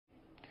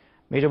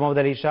Major Mohammed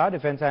Ali Shah,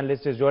 defense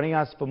analyst, is joining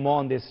us for more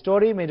on this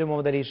story. Major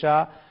Mohammed Ali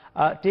Shah,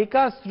 take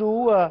us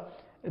through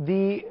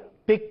the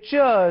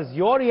pictures,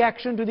 your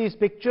reaction to these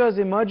pictures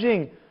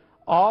emerging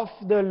of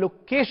the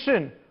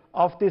location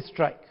of this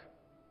strike.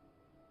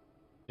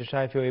 Major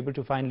Shah, if you're able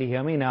to finally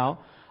hear me now,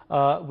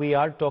 we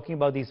are talking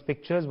about these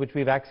pictures which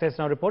we've accessed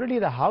now.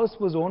 Reportedly, the house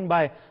was owned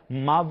by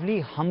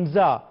Mavli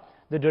Hamza,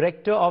 the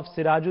director of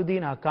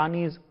Sirajuddin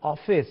Haqqani's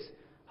office.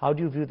 How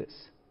do you view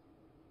this?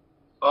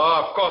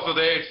 Of course,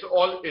 Uday, it's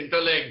all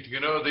interlinked.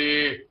 You know,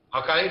 the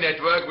Haqqani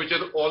network, which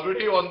is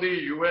already on the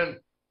UN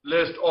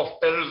list of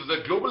terrorists,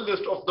 the global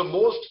list of the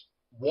most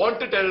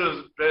wanted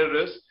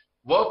terrorists,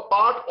 were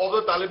part of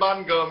the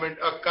Taliban government,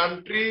 a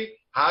country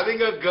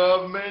having a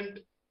government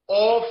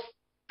of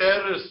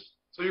terrorists.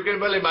 So you can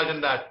well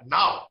imagine that.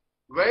 Now,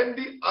 when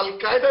the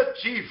Al-Qaeda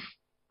chief,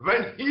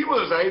 when he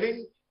was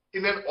residing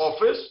in an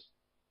office,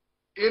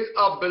 in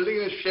a building,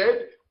 in a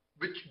shed,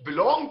 which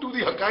belonged to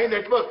the Haqqani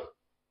network,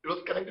 it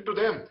was connected to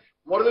them.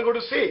 What are they going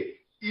to say?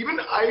 Even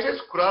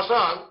ISIS,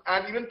 Khorasan,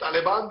 and even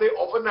Taliban, they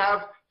often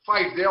have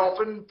fights. They are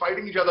often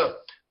fighting each other.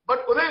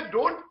 But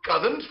don't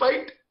cousins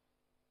fight?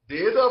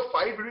 There's a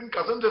fight between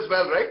cousins as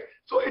well, right?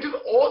 So it is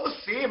all the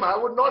same. I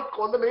would not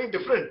call them any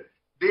different.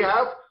 They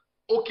have,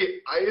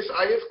 okay, ISIS,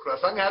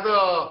 Khorasan has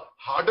a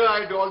harder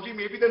ideology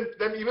maybe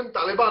than even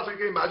Taliban. So you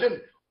can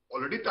imagine,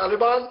 already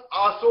Taliban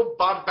are so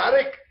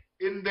barbaric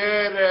in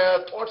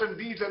their thoughts and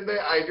deeds and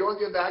their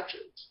ideology and their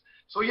actions.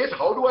 So yes,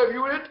 how do I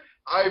view it?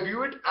 I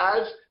view it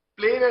as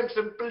plain and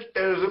simple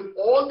terrorism.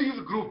 All these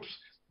groups,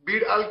 be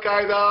it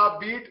Al-Qaeda,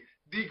 be it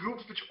the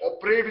groups which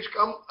operate, which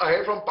come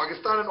ahead from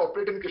Pakistan and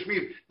operate in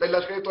Kashmir, like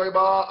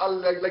Lashkar-e-Toiba,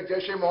 like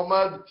Major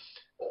Mohammed,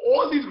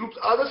 all these groups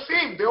are the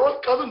same. They're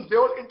all cousins.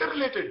 They're all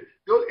interrelated.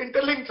 They're all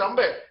interlinked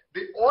somewhere.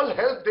 They all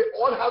help. They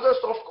all have a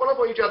soft corner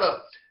for each other.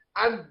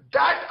 And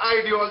that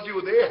ideology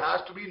there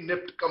has to be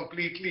nipped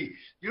completely.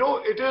 You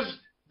know, it is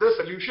the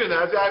solution,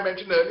 as I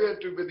mentioned earlier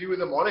with you in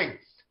the morning,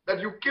 that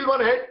you kill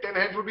one head, 10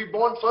 heads will be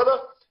born further.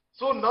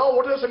 So now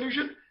what is the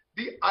solution?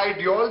 The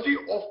ideology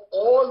of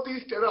all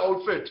these terror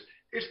outfits,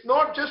 it's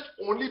not just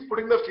only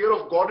putting the fear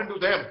of God into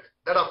them,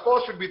 that of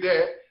course should be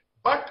there,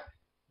 but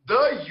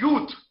the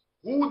youth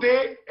who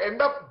they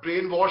end up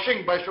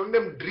brainwashing by showing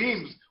them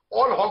dreams,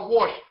 all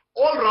hogwash,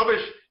 all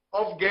rubbish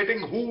of getting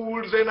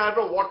hoods and I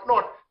don't know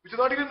whatnot, which is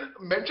not even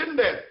mentioned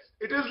there.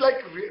 It is like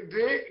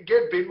they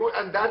get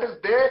brainwashed, and that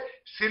is their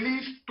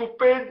silly,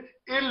 stupid,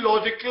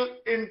 illogical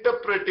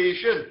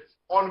interpretation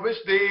on which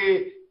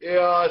they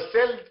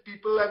sell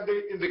people and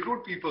they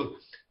recruit people.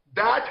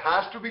 That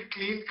has to be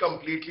cleaned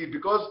completely,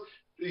 because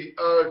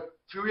a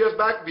few years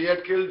back we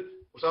had killed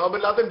Osama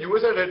bin Laden,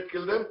 US had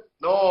killed them.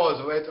 No,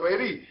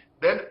 Zuhairi.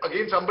 Then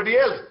again somebody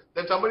else.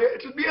 Then somebody else.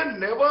 It will be a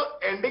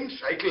never-ending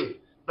cycle.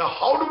 Now,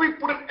 how do we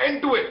put an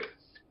end to it?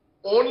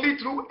 Only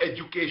through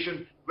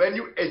education. When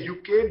you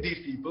educate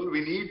these people,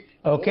 we need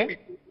more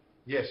people.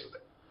 Yes.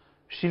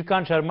 Sheel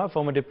Sharma,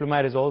 former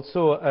diplomat, is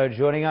also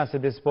joining us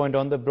at this point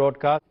on the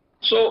broadcast.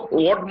 So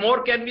what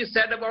more can be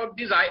said about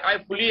this? I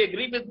fully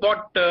agree with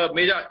what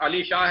Major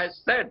Ali Shah has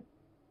said.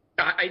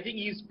 I think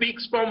he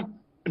speaks from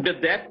the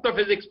depth of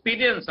his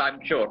experience, I'm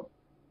sure.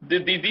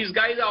 These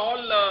guys are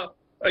all,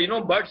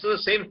 birds of the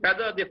same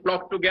feather. They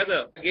flock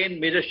together. Again,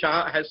 Major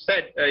Shah has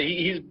said,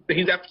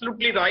 he's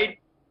absolutely right.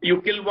 You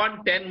kill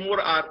one, 10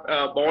 more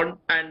are born,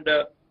 and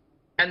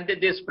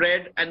they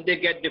spread and they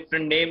get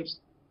different names.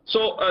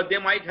 So they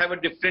might have a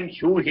different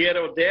hue here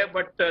or there,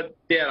 but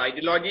their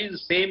ideology is the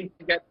same,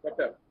 get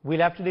better. We'll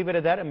have to leave it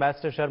at that.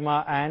 Ambassador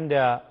Sharma and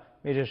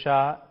Major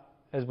Shah,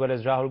 as well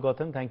as Rahul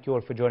Gautam, thank you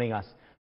all for joining us.